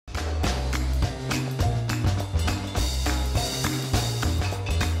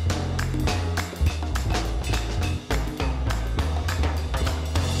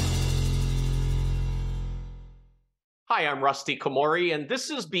Hi, I'm Rusty Komori, and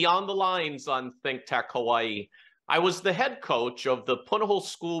this is Beyond the Lines on ThinkTech Hawaii. I was the head coach of the Punahou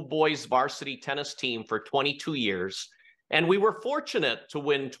School boys varsity tennis team for 22 years, and we were fortunate to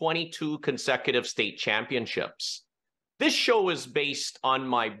win 22 consecutive state championships. This show is based on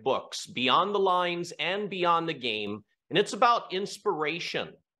my books, Beyond the Lines and Beyond the Game, and it's about inspiration,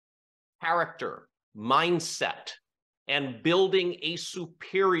 character, mindset, and building a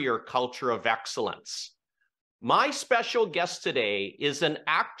superior culture of excellence. My special guest today is an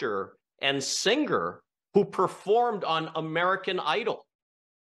actor and singer who performed on American Idol.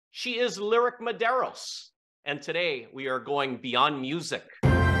 She is Lyric Medeiros, and today we are going beyond music.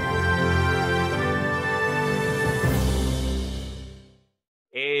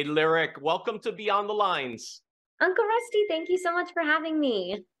 Hey, Lyric, welcome to Beyond the Lines. Uncle Rusty, thank you so much for having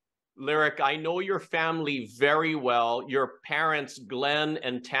me. Lyric, I know your family very well. Your parents, Glenn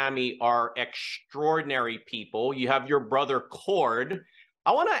and Tammy, are extraordinary people. You have your brother, Cord.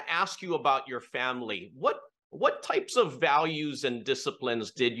 I want to ask you about your family. What types of values and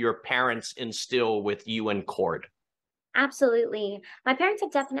disciplines did your parents instill with you and Cord? Absolutely. My parents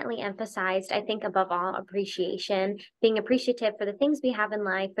have definitely emphasized, I think above all, appreciation, being appreciative for the things we have in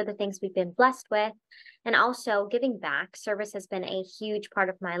life, for the things we've been blessed with, and also giving back. Service has been a huge part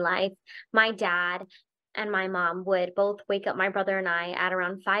of my life. My dad and my mom would both wake up my brother and I at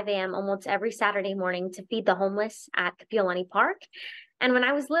around 5 a.m. almost every Saturday morning to feed the homeless at Kapiolani Park. And when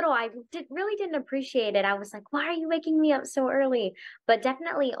I was little, I really didn't appreciate it. I was like, why are you waking me up so early? But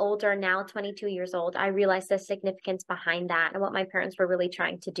definitely older now, 22 years old, I realized the significance behind that and what my parents were really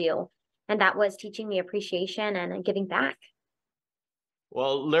trying to do. And that was teaching me appreciation and giving back.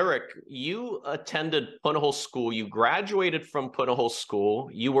 Well, Lyric, you attended Punahou School. You graduated from Punahou School.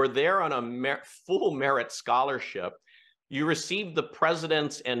 You were there on a full merit scholarship. You received the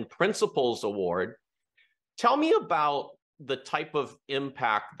President's and Principal's Award. Tell me about the type of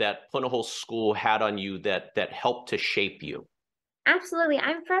impact that Punahou School had on you that helped to shape you. Absolutely.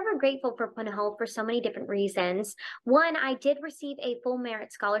 I'm forever grateful for Punahou for so many different reasons. One, I did receive a full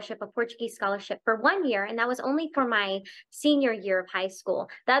merit scholarship, a Portuguese scholarship for 1 year, and that was only for my senior year of high school.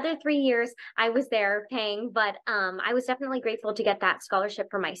 The other 3 years I was there paying, but I was definitely grateful to get that scholarship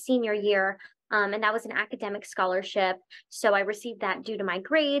for my senior year. And that was an academic scholarship. So I received that due to my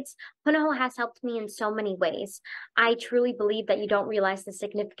grades. Punahou has helped me in so many ways. I truly believe that you don't realize the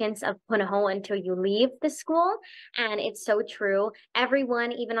significance of Punahou until you leave the school. And it's so true.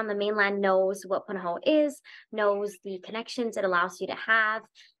 Everyone, even on the mainland, knows what Punahou is, knows the connections it allows you to have,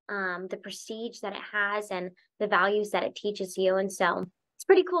 the prestige that it has, and the values that it teaches you. And so it's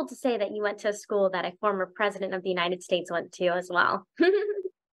pretty cool to say that you went to a school that a former president of the United States went to as well.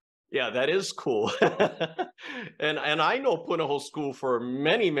 Yeah, that is cool. And I know Punahou School for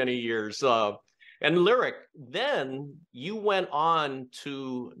many, many years. And Lyric, then you went on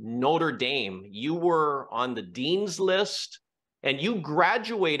to Notre Dame. You were on the dean's list, and you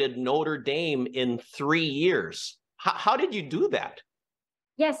graduated Notre Dame in 3 years. How did you do that?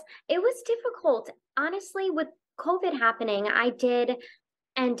 Yes, it was difficult. Honestly, with COVID happening, I did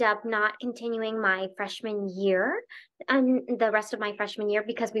end up not continuing my freshman year and the rest of my freshman year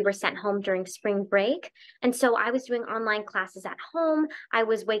because we were sent home during spring break. And so I was doing online classes at home. I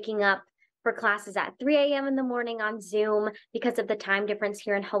was waking up for classes at 3 a.m. in the morning on Zoom because of the time difference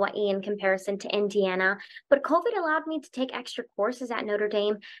here in Hawaii in comparison to Indiana. But COVID allowed me to take extra courses at Notre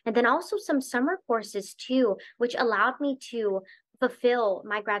Dame and then also some summer courses too, which allowed me to fulfill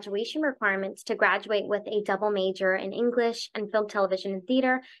my graduation requirements to graduate with a double major in English and film, television, and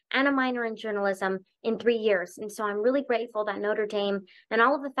theater, and a minor in journalism in 3 years. And so I'm really grateful that Notre Dame and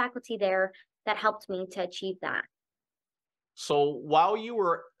all of the faculty there that helped me to achieve that. So while you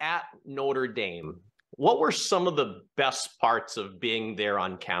were at Notre Dame, what were some of the best parts of being there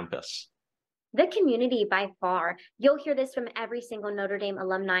on campus? The community by far. You'll hear this from every single Notre Dame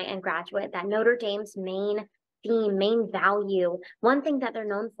alumni and graduate that Notre Dame's main theme, main value, one thing that they're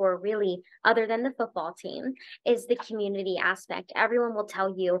known for really, other than the football team, is the community aspect. Everyone will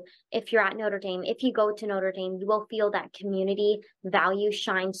tell you if you're at Notre Dame, if you go to Notre Dame, you will feel that community value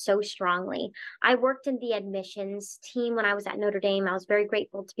shine so strongly. I worked in the admissions team when I was at Notre Dame. I was very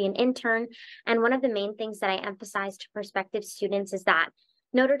grateful to be an intern. And one of the main things that I emphasize to prospective students is that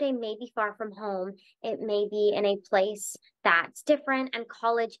Notre Dame may be far from home. It may be in a place that's different, and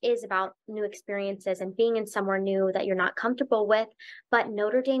college is about new experiences and being in somewhere new that you're not comfortable with. But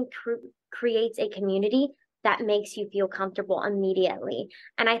Notre Dame creates a community that makes you feel comfortable immediately.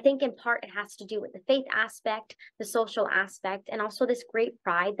 And I think in part it has to do with the faith aspect, the social aspect, and also this great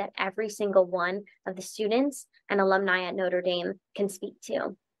pride that every single one of the students and alumni at Notre Dame can speak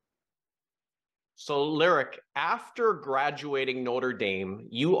to. So, Lyric, after graduating Notre Dame,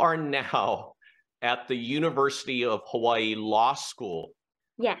 you are now at the University of Hawaii Law School.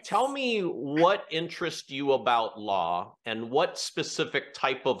 Yes. Tell me what interests you about law and what specific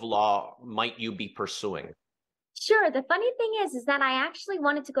type of law might you be pursuing? Sure. The funny thing is that I actually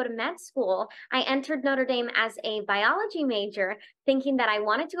wanted to go to med school. I entered Notre Dame as a biology major, thinking that I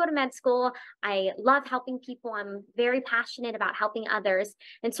wanted to go to med school. I love helping people. I'm very passionate about helping others.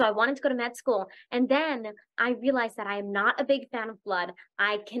 And so I wanted to go to med school. And then I realized that I am not a big fan of blood.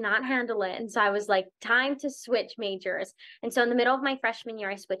 I cannot handle it. And so I was like, time to switch majors. And so in the middle of my freshman year,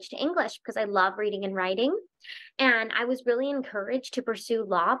 I switched to English because I love reading and writing. And I was really encouraged to pursue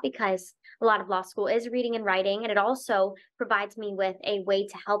law because a lot of law school is reading and writing, and it also provides me with a way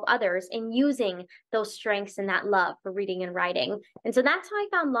to help others in using those strengths and that love for reading and writing. And so that's how I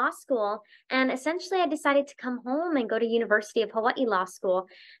found law school. And essentially, I decided to come home and go to University of Hawaii Law School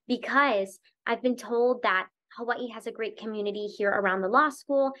because I've been told that Hawaii has a great community here around the law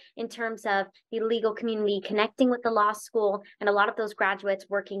school in terms of the legal community connecting with the law school and a lot of those graduates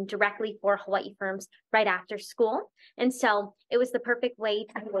working directly for Hawaii firms right after school. And so it was the perfect way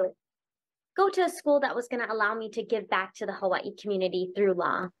to go to a school that was going to allow me to give back to the Hawaii community through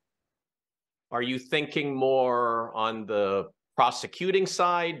law. Are you thinking more on the prosecuting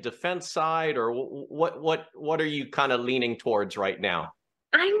side, defense side, or what are you kind of leaning towards right now?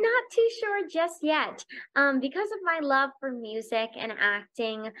 I'm not too sure just yet. Because of my love for music and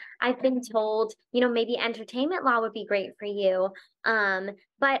acting, I've been told, maybe entertainment law would be great for you.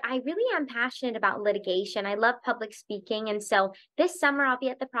 But I really am passionate about litigation. I love public speaking. And so this summer I'll be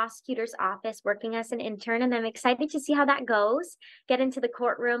at the prosecutor's office working as an intern, and I'm excited to see how that goes. Get into the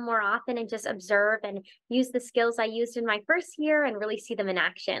courtroom more often and just observe and use the skills I used in my first year and really see them in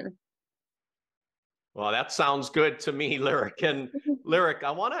action. Well, that sounds good to me, Lyric. And Lyric,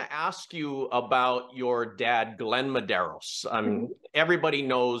 I want to ask you about your dad, Glenn Medeiros. Everybody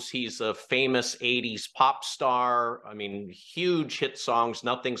knows he's a famous 80s pop star. I mean, huge hit songs,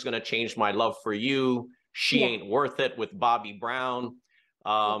 Nothing's Gonna Change My Love for You, She Ain't Worth It with Bobby Brown.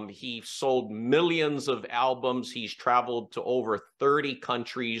 He sold millions of albums. He's traveled to over 30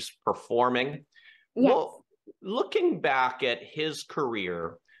 countries performing. Yes. Well, looking back at his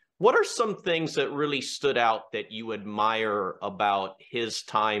career, what are some things that really stood out that you admire about his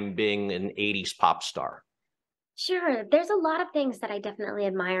time being an 80s pop star? Sure. There's a lot of things that I definitely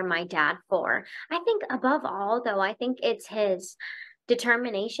admire my dad for. I think above all, though, I think it's his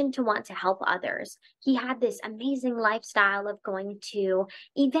determination to want to help others. He had this amazing lifestyle of going to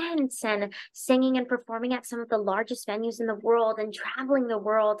events and singing and performing at some of the largest venues in the world and traveling the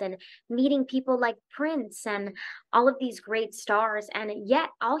world and meeting people like Prince and all of these great stars. And yet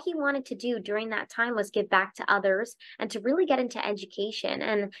all he wanted to do during that time was give back to others and to really get into education.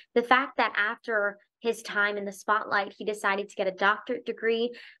 And the fact that after his time in the spotlight, he decided to get a doctorate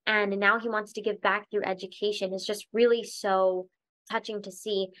degree, and now he wants to give back through education is just really so touching to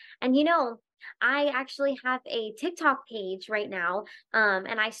see. And I actually have a TikTok page right now,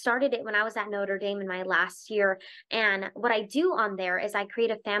 and I started it when I was at Notre Dame in my last year. And what I do on there is I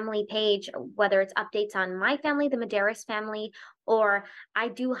create a family page, whether it's updates on my family, the Medeiros family, or I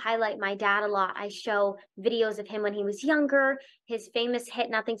do highlight my dad a lot. I show videos of him when he was younger. His famous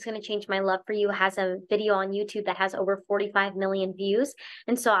hit, Nothing's Gonna Change My Love for You, has a video on YouTube that has over 45 million views.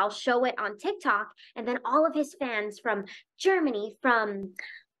 And so I'll show it on TikTok, and then all of his fans from Germany, from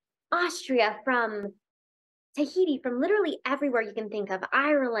Austria, from Tahiti, from literally everywhere you can think of,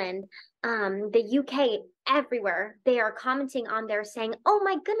 Ireland, the UK, everywhere, they are commenting on there saying, oh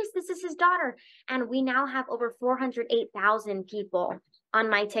my goodness, this is his daughter. And we now have over 408,000 people on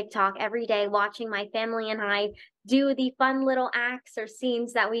my TikTok every day watching my family and I do the fun little acts or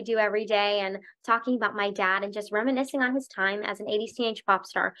scenes that we do every day and talking about my dad and just reminiscing on his time as an 80s teenage pop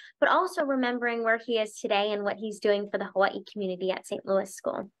star, but also remembering where he is today and what he's doing for the Hawaii community at St. Louis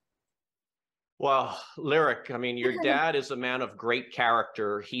School. Well, Lyric, I mean, your dad is a man of great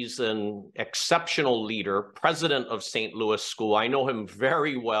character. He's an exceptional leader, president of St. Louis School. I know him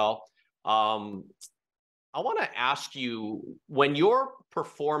very well. I want to ask you, when you're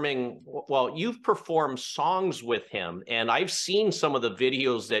performing, well, you've performed songs with him, and I've seen some of the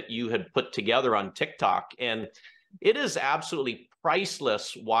videos that you had put together on TikTok, and it is absolutely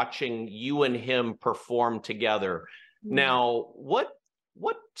priceless watching you and him perform together. Now, what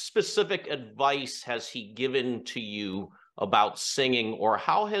specific advice has he given to you about singing, or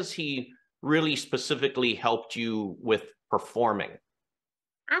how has he really specifically helped you with performing?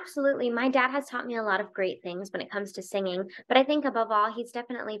 Absolutely. My dad has taught me a lot of great things when it comes to singing, but I think above all, he's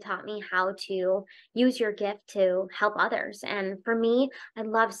definitely taught me how to use your gift to help others. And for me, I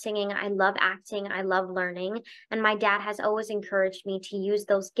love singing, I love acting, I love learning. And my dad has always encouraged me to use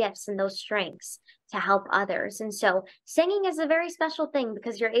those gifts and those strengths to help others. And so singing is a very special thing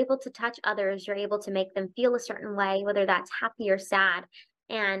because you're able to touch others, you're able to make them feel a certain way, whether that's happy or sad.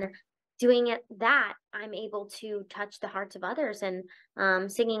 And doing it that I'm able to touch the hearts of others, and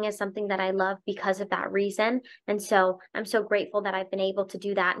singing is something that I love because of that reason. And so I'm so grateful that I've been able to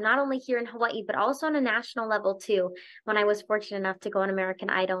do that, not only here in Hawaii, but also on a national level too, when I was fortunate enough to go on American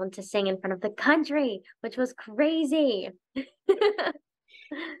Idol and to sing in front of the country, which was crazy.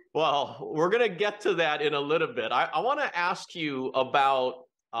 Well, we're going to get to that in a little bit. I want to ask you about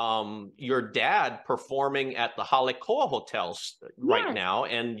your dad performing at the Halikoa hotels right Yes. now,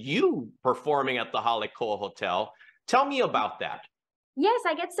 and you performing at the Halikoa Hotel. Tell me about that. Yes,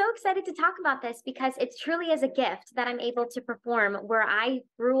 I get so excited to talk about this because it truly is a gift that I'm able to perform where I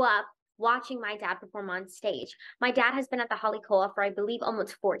grew up watching my dad perform on stage. My dad has been at the Halikoa for, I believe,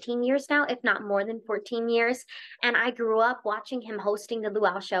 almost 14 years now, if not more than 14 years. And I grew up watching him hosting the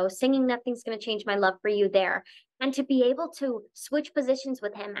Luau show, singing Nothing's Gonna Change My Love for You there. And to be able to switch positions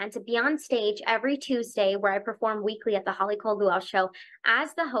with him and to be on stage every Tuesday where I perform weekly at the Halikoa Luau show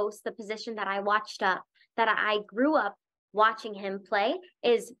as the host, the position that I watched up, that I grew up watching him play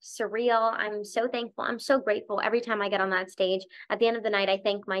is surreal. I'm so thankful. I'm so grateful every time I get on that stage. At the end of the night, I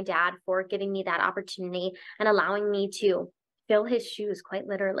thank my dad for giving me that opportunity and allowing me to fill his shoes, quite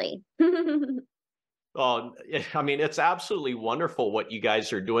literally. Oh, I mean, it's absolutely wonderful what you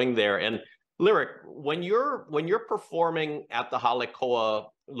guys are doing there. And Lyric, when you're performing at the Halikoa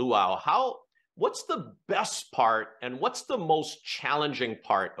Luau, what's the best part and what's the most challenging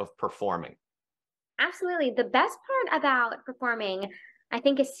part of performing? Absolutely. The best part about performing, I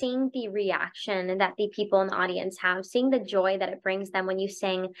think, is seeing the reaction that the people in the audience have, seeing the joy that it brings them when you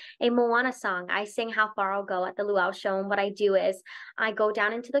sing a Moana song. I sing How Far I'll Go at the Luau show, and what I do is I go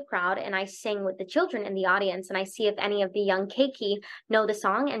down into the crowd and I sing with the children in the audience, and I see if any of the young keiki know the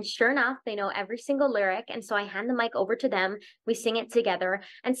song, and sure enough, they know every single lyric, and so I hand the mic over to them. We sing it together,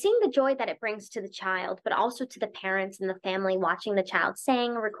 and seeing the joy that it brings to the child, but also to the parents and the family watching the child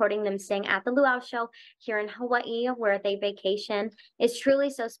sing, recording them sing at the Luau show here in Hawaii, where they vacation, is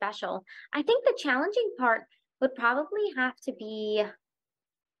truly so special. I think the challenging part would probably have to be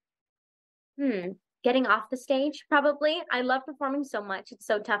getting off the stage, probably. I love performing so much. It's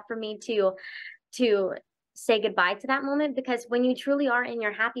so tough for me to say goodbye to that moment, because when you truly are in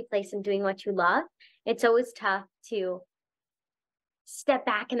your happy place and doing what you love, it's always tough to step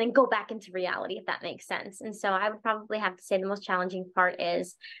back and then go back into reality, if that makes sense. And so I would probably have to say the most challenging part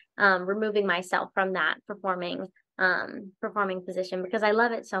is removing myself from that performing position, because I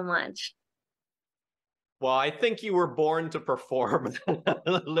love it so much. Well, I think you were born to perform.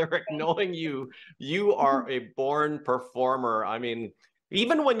 Lyric, knowing you are a born performer. I mean,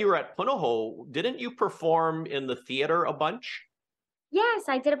 even when you were at Punahou, didn't you perform in the theater a bunch? Yes,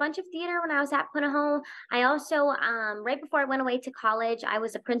 I did a bunch of theater when I was at Punahou. I also, right before I went away to college, I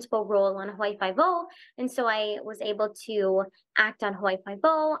was a principal role on Hawaii Five-0, and so I was able to act on Hawaii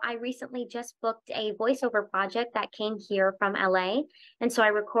Five-0. I recently just booked a voiceover project that came here from LA, and so I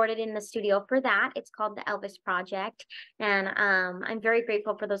recorded in the studio for that. It's called the Elvis Project, and I'm very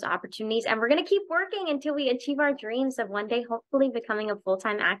grateful for those opportunities. And we're gonna keep working until we achieve our dreams of one day hopefully becoming a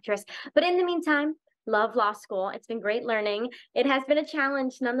full-time actress. But in the meantime, love law school. It's been great learning. It has been a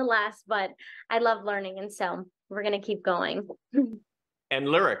challenge nonetheless, but I love learning. And so we're going to keep going. And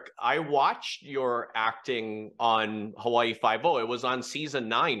Lyric, I watched your acting on Hawaii Five-0. It was on season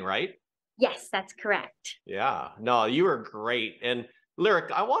 9, right? Yes, that's correct. Yeah, no, you were great. And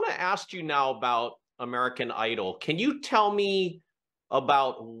Lyric, I want to ask you now about American Idol. Can you tell me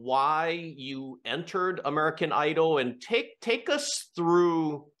about why you entered American Idol, and take us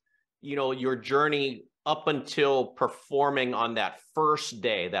through, your journey up until performing on that first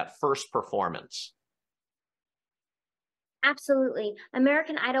day, that first performance? Absolutely.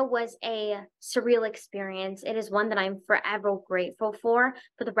 American Idol was a surreal experience. It is one that I'm forever grateful for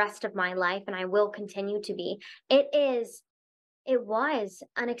the rest of my life, and I will continue to be. It was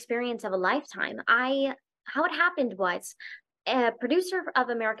an experience of a lifetime. How it happened was a producer of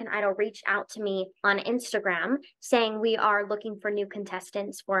American Idol reached out to me on Instagram saying, we are looking for new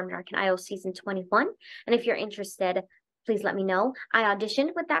contestants for American Idol season 21. And if you're interested, please let me know. I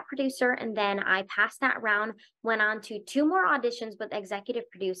auditioned with that producer, and then I passed that round, went on to 2 more auditions with executive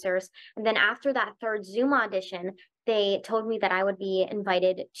producers. And then after that third Zoom audition, they told me that I would be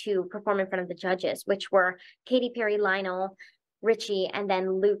invited to perform in front of the judges, which were Katy Perry, Lionel, Richie, and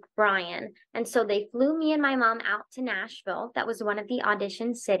then Luke Bryan. And so they flew me and my mom out to Nashville. That was one of the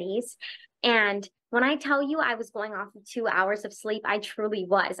audition cities. And when I tell you I was going off of 2 hours of sleep, I truly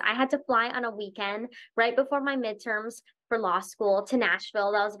was. I had to fly on a weekend right before my midterms for law school to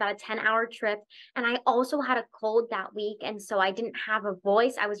Nashville. That was about a 10-hour trip. And I also had a cold that week. And so I didn't have a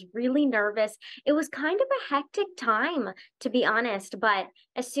voice. I was really nervous. It was kind of a hectic time, to be honest. But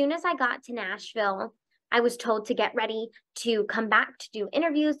as soon as I got to Nashville, I was told to get ready to come back to do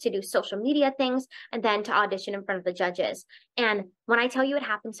interviews, to do social media things, and then to audition in front of the judges. And when I tell you it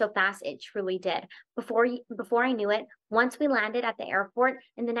happened so fast, it truly did. Before I knew it, once we landed at the airport,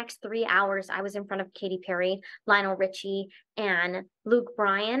 in the next 3 hours, I was in front of Katy Perry, Lionel Richie, and Luke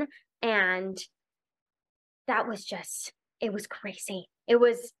Bryan. And that was just, it was crazy. It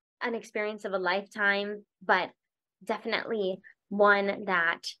was an experience of a lifetime, but definitely one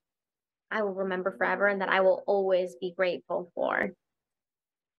that I will remember forever and that I will always be grateful for.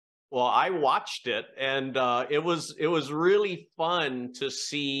 Well, I watched it, and it was really fun to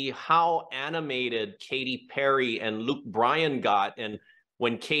see how animated Katy Perry and Luke Bryan got. And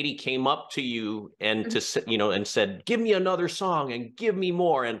when Katy came up to you and and said, "Give me another song and give me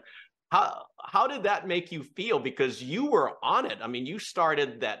more," and how did that make you feel? Because you were on it. I mean, you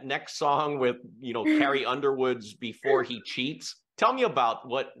started that next song with Carrie Underwood's "Before He Cheats." Tell me about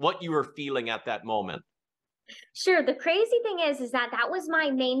what you were feeling at that moment. Sure. The crazy thing is that was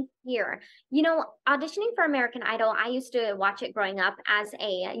my main fear. Auditioning for American Idol, I used to watch it growing up as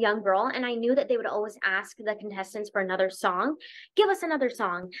a young girl, and I knew that they would always ask the contestants for another song. Give us another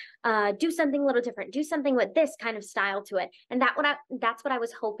song. Do something a little different. Do something with this kind of style to it. And that's what I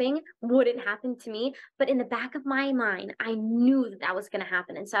was hoping wouldn't happen to me. But in the back of my mind, I knew that was going to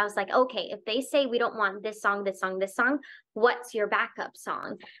happen. And so I was like, okay, if they say we don't want this song, this song, this song, what's your backup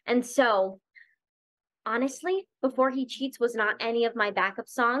song? And so honestly, Before He Cheats was not any of my backup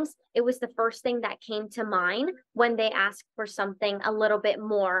songs. It was the first thing that came to mind when they asked for something a little bit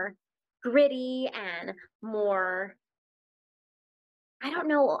more gritty and more, I don't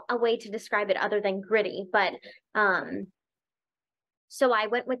know a way to describe it other than gritty, but so I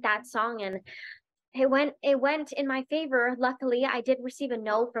went with that song, and it went in my favor. Luckily, I did receive a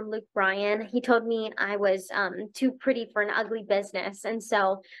no from Luke Bryan. He told me I was too pretty for an ugly business. And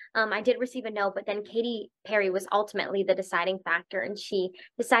so I did receive a no, but then Katy Perry was ultimately the deciding factor, and she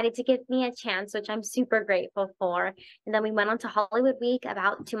decided to give me a chance, which I'm super grateful for. And then we went on to Hollywood Week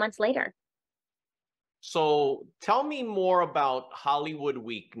about 2 months later. So tell me more about Hollywood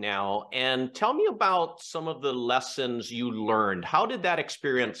Week now, and tell me about some of the lessons you learned. How did that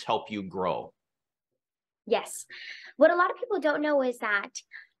experience help you grow? Yes. What a lot of people don't know is that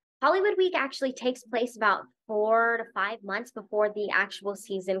Hollywood Week actually takes place about 4 to 5 months before the actual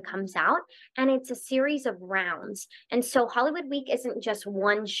season comes out, and it's a series of rounds. And so Hollywood Week isn't just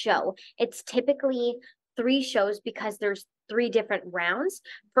one show. It's typically 3 shows because there's 3 different rounds.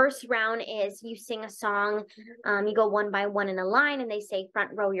 First round is you sing a song, you go one by one in a line, and they say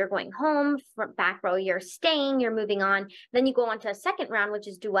front row, you're going home, back row, you're staying, you're moving on. Then you go on to a second round, which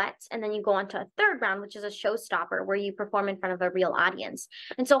is duets, and then you go on to a third round, which is a showstopper where you perform in front of a real audience.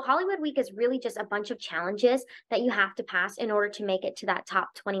 And so Hollywood Week is really just a bunch of challenges that you have to pass in order to make it to that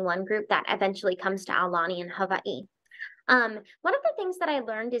top 21 group that eventually comes to Aulani in Hawaii. One of the things that I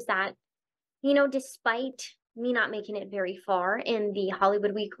learned is that, despite me not making it very far in the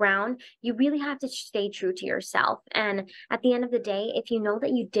Hollywood Week round, you really have to stay true to yourself. And at the end of the day, if you know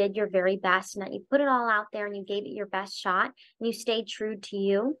that you did your very best and that you put it all out there and you gave it your best shot and you stayed true to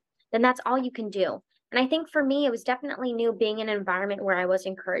you, then that's all you can do. And I think for me, it was definitely new being in an environment where I was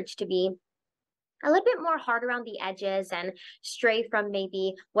encouraged to be a little bit more hard around the edges and stray from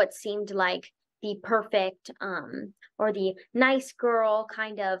maybe what seemed like the perfect or the nice girl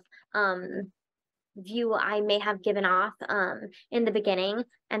kind of view I may have given off in the beginning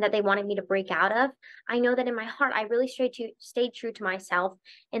and that they wanted me to break out of. I know that in my heart, I really stayed true to myself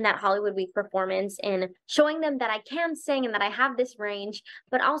in that Hollywood Week performance, in showing them that I can sing and that I have this range,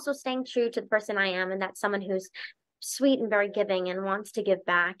 but also staying true to the person I am, and that's someone who's sweet and very giving and wants to give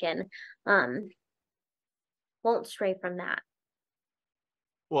back and won't stray from that.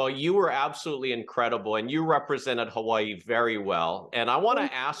 Well, you were absolutely incredible, and you represented Hawaii very well. And I want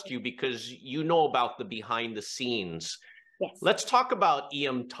to ask you, because you know about the behind the scenes. Yes. Let's talk about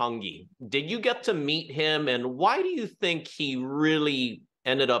Iam Tungi. Did you get to meet him, and why do you think he really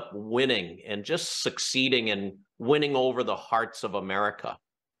ended up winning and just succeeding and winning over the hearts of America?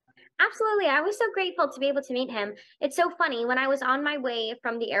 Absolutely. I was so grateful to be able to meet him. It's so funny. When I was on my way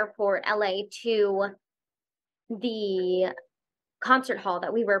from the airport, LA, to the concert hall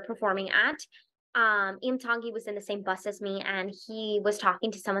that we were performing at, Imtangi was in the same bus as me, and he was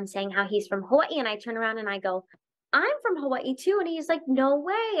talking to someone saying how he's from Hawaii, and I turn around and I go, I'm from Hawaii too. And he's like, no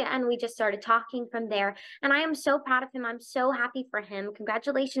way. And we just started talking from there. And I am so proud of him. I'm so happy for him.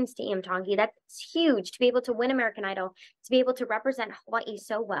 Congratulations to Imtangi. That's huge to be able to win American Idol, to be able to represent Hawaii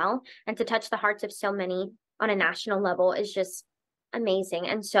so well, and to touch the hearts of so many on a national level is just amazing.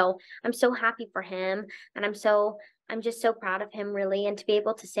 And so I'm so happy for him. And I'm just so proud of him, really. And to be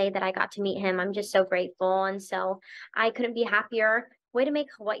able to say that I got to meet him, I'm just so grateful. And so I couldn't be happier. Way to make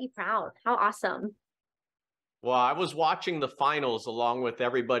Hawaii proud. How awesome. Well, I was watching the finals along with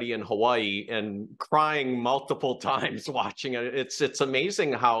everybody in Hawaii and crying multiple times watching it. It's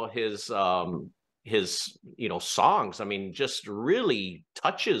amazing how his songs, I mean, just really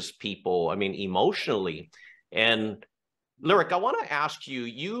touches people, I mean, emotionally. And Lyric, I want to ask you,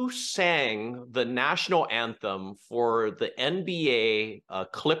 you sang the national anthem for the NBA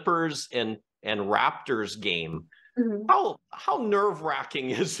Clippers and Raptors game. Mhm. How nerve-wracking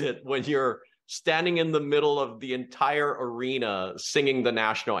is it when you're standing in the middle of the entire arena singing the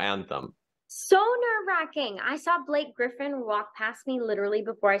national anthem? So nerve-wracking. I saw Blake Griffin walk past me literally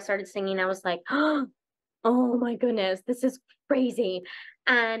before I started singing. I was like, oh my goodness, this is crazy.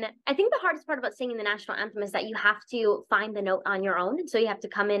 And I think the hardest part about singing the national anthem is that you have to find the note on your own. And so you have to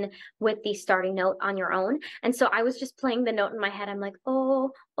come in with the starting note on your own. And so I was just playing the note in my head. I'm like,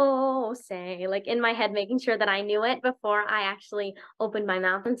 oh, say, like in my head, making sure that I knew it before I actually opened my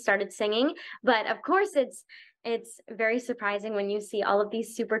mouth and started singing. But of course, it's very surprising when you see all of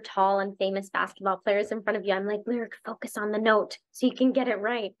these super tall and famous basketball players in front of you. I'm like, Lyric, focus on the note so you can get it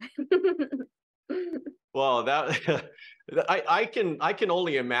right. Well, that I can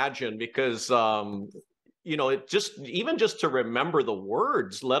only imagine because it just to remember the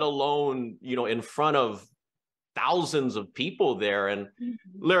words, let alone in front of thousands of people there. And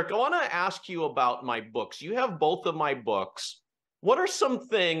Lyric, I want to ask you about my books. You have both of my books. What are some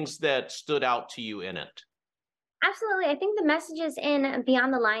things that stood out to you in it? Absolutely. I think the messages in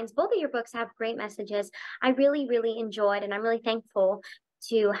Beyond the Lines, both of your books have great messages. I really, really enjoyed, and I'm really thankful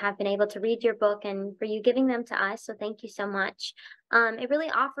to have been able to read your book and for you giving them to us. So thank you so much. It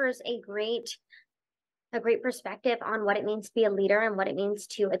really offers a great perspective on what it means to be a leader and what it means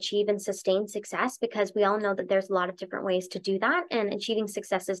to achieve and sustain success, because we all know that there's a lot of different ways to do that, and achieving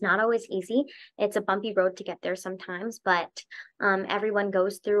success is not always easy. It's a bumpy road to get there sometimes, but everyone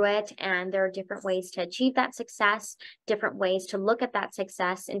goes through it, and there are different ways to achieve that success, different ways to look at that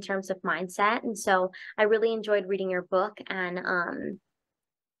success in terms of mindset. And so I really enjoyed reading your book and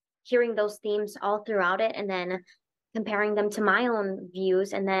hearing those themes all throughout it, and then comparing them to my own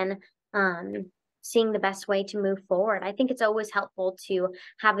views, and then seeing the best way to move forward. I think it's always helpful to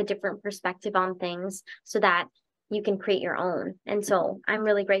have a different perspective on things so that you can create your own. And so I'm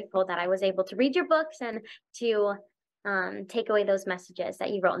really grateful that I was able to read your books and to take away those messages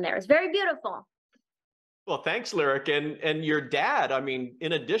that you wrote in there. It's very beautiful. Well, thanks, Lyric. And your dad, I mean,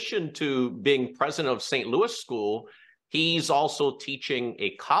 in addition to being president of St. Louis School, he's also teaching a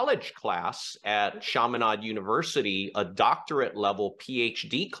college class at Chaminade University, a doctorate level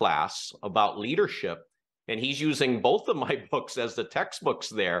PhD class about leadership. And he's using both of my books as the textbooks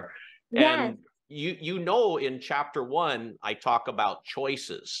there. Yes. And in chapter 1, I talk about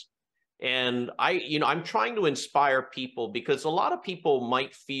choices. And I'm trying to inspire people because a lot of people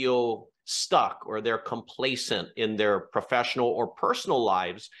might feel stuck or they're complacent in their professional or personal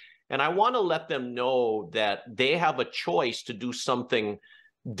lives. And I want to let them know that they have a choice to do something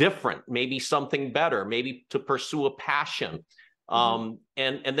different, maybe something better, maybe to pursue a passion. And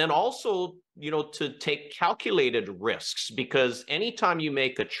then also, to take calculated risks, because anytime you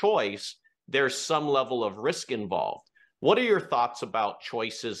make a choice, there's some level of risk involved. What are your thoughts about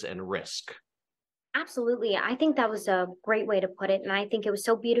choices and risk? Absolutely. I think that was a great way to put it. And I think it was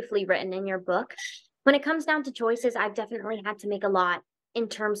so beautifully written in your book. When it comes down to choices, I've definitely had to make a lot in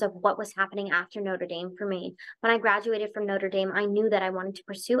terms of what was happening after Notre Dame for me. When I graduated from Notre Dame, I knew that I wanted to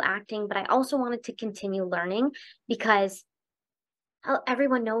pursue acting, but I also wanted to continue learning, because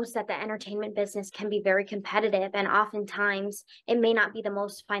everyone knows that the entertainment business can be very competitive, and oftentimes it may not be the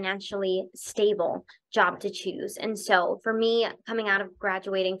most financially stable job to choose. And so for me, coming out of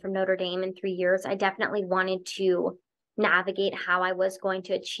graduating from Notre Dame in 3 years, I definitely wanted to navigate how I was going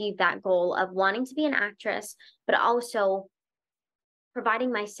to achieve that goal of wanting to be an actress, but also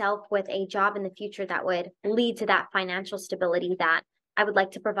providing myself with a job in the future that would lead to that financial stability that I would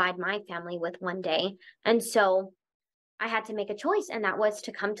like to provide my family with one day. And so I had to make a choice, and that was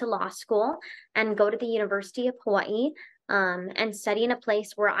to come to law school and go to the University of Hawaii and study in a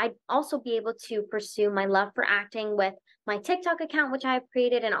place where I'd also be able to pursue my love for acting with my TikTok account, which I have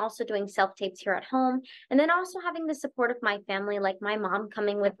created, and also doing self-tapes here at home. And then also having the support of my family, like my mom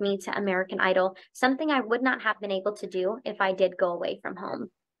coming with me to American Idol, something I would not have been able to do if I did go away from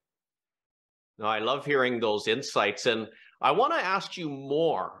home. No, I love hearing those insights. And I want to ask you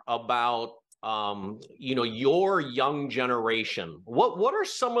more about your young generation. What are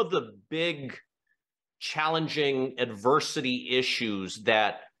some of the big challenging adversity issues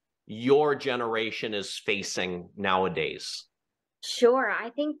that your generation is facing nowadays? Sure. I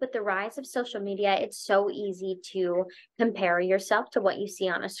think with the rise of social media, it's so easy to compare yourself to what you see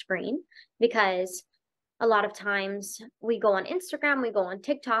on a screen, because a lot of times we go on Instagram, we go on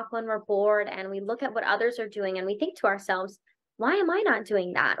TikTok when we're bored, and we look at what others are doing and we think to ourselves, why am I not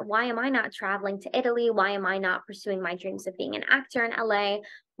doing that? Why am I not traveling to Italy? Why am I not pursuing my dreams of being an actor in LA?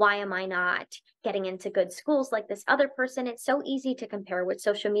 Why am I not getting into good schools like this other person? It's so easy to compare with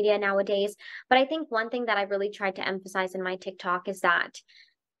social media nowadays. But I think one thing that I really tried to emphasize in my TikTok is that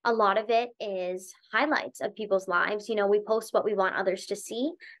a lot of it is highlights of people's lives. We post what we want others to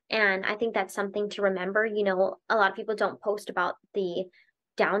see. And I think that's something to remember. A lot of people don't post about the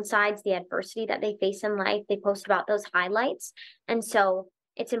downsides, the adversity that they face in life. They post about those highlights. And so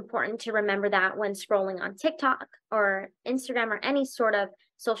it's important to remember that when scrolling on TikTok or Instagram or any sort of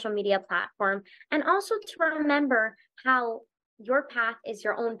social media platform. And also to remember how your path is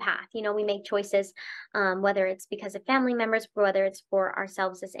your own path. We make choices, whether it's because of family members, whether it's for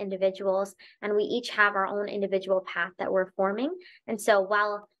ourselves as individuals, and we each have our own individual path that we're forming. And so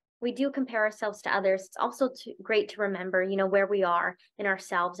while we do compare ourselves to others, it's also great to remember, where we are in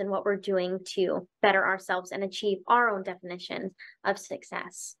ourselves and what we're doing to better ourselves and achieve our own definition of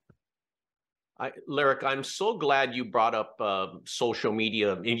success. Lyric, I'm so glad you brought up social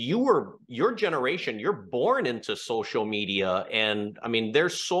media. And your generation, you're born into social media. And I mean,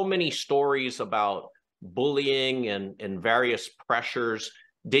 there's so many stories about bullying and various pressures.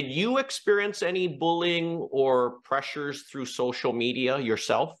 Did you experience any bullying or pressures through social media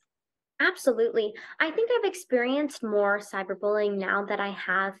yourself? Absolutely. I think I've experienced more cyberbullying now that I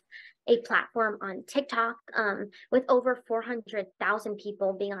have a platform on TikTok, with over 400,000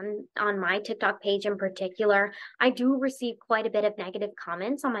 people being on my TikTok page in particular. I do receive quite a bit of negative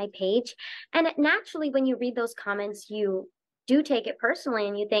comments on my page. And naturally, when you read those comments, you do take it personally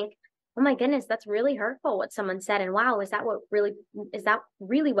and you think, oh my goodness, that's really hurtful what someone said. And wow, is that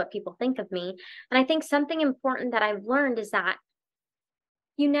really what people think of me? And I think something important that I've learned is that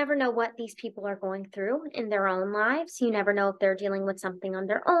you never know what these people are going through in their own lives. You never know if they're dealing with something on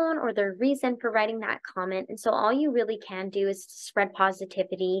their own or their reason for writing that comment. And so all you really can do is spread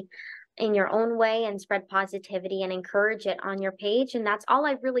positivity in your own way and spread positivity and encourage it on your page. And that's all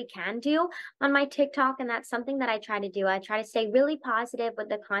I really can do on my TikTok. And that's something that I try to do. I try to stay really positive with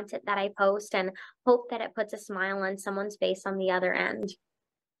the content that I post and hope that it puts a smile on someone's face on the other end.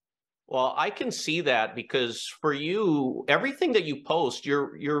 Well, I can see that because for you, everything that you post,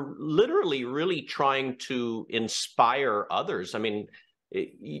 you're literally really trying to inspire others. I mean,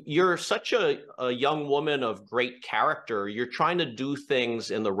 you're such a young woman of great character. You're trying to do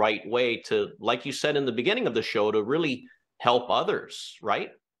things in the right way to, like you said in the beginning of the show, to really help others, right?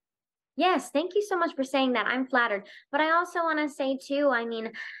 Yes, thank you so much for saying that. I'm flattered. But I also want to say too, I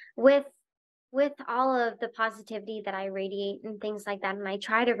mean, with all of the positivity that I radiate and things like that, and I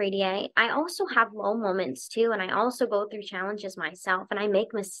try to radiate, I also have low moments too. And I also go through challenges myself and I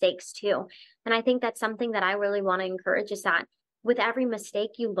make mistakes too. And I think that's something that I really want to encourage is that with every mistake,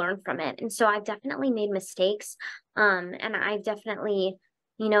 you learn from it. And so I've definitely made mistakes. And I've definitely,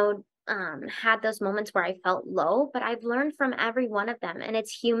 had those moments where I felt low, but I've learned from every one of them. And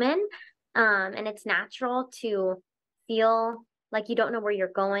it's human, and it's natural to feel like you don't know where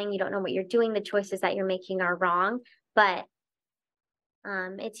you're going, you don't know what you're doing, the choices that you're making are wrong, but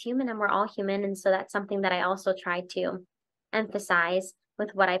it's human and we're all human. And so that's something that I also try to emphasize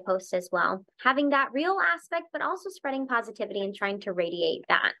with what I post as well. Having that real aspect, but also spreading positivity and trying to radiate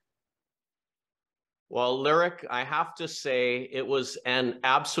that. Well, Lyric, I have to say it was an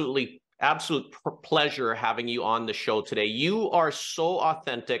absolute pleasure having you on the show today. You are so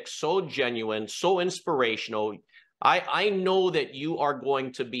authentic, so genuine, so inspirational. I know that you are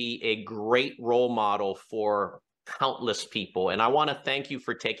going to be a great role model for countless people. And I want to thank you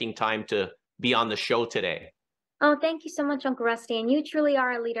for taking time to be on the show today. Oh, thank you so much, Uncle Rusty. And you truly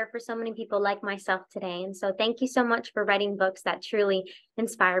are a leader for so many people like myself today. And so thank you so much for writing books that truly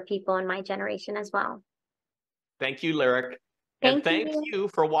inspire people in my generation as well. Thank you, Lyric. And thank you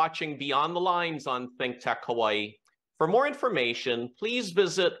for watching Beyond the Lines on ThinkTech Hawaii. For more information, please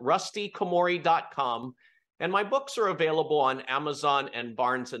visit rustykomori.com. And my books are available on Amazon and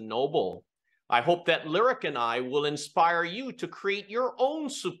Barnes & Noble. I hope that Lyric and I will inspire you to create your own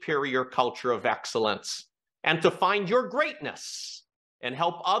superior culture of excellence and to find your greatness and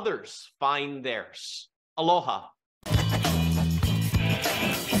help others find theirs. Aloha.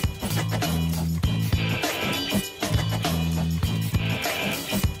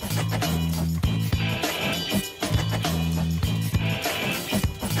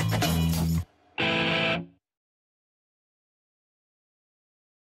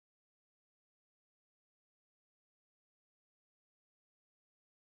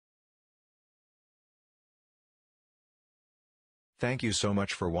 Thank you so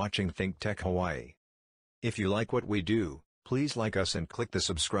much for watching ThinkTech Hawaii. If you like what we do, please like us and click the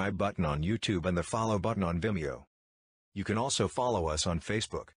subscribe button on YouTube and the follow button on Vimeo. You can also follow us on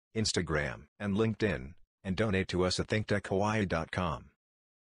Facebook, Instagram, and LinkedIn, and donate to us at thinktechhawaii.com.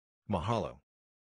 Mahalo.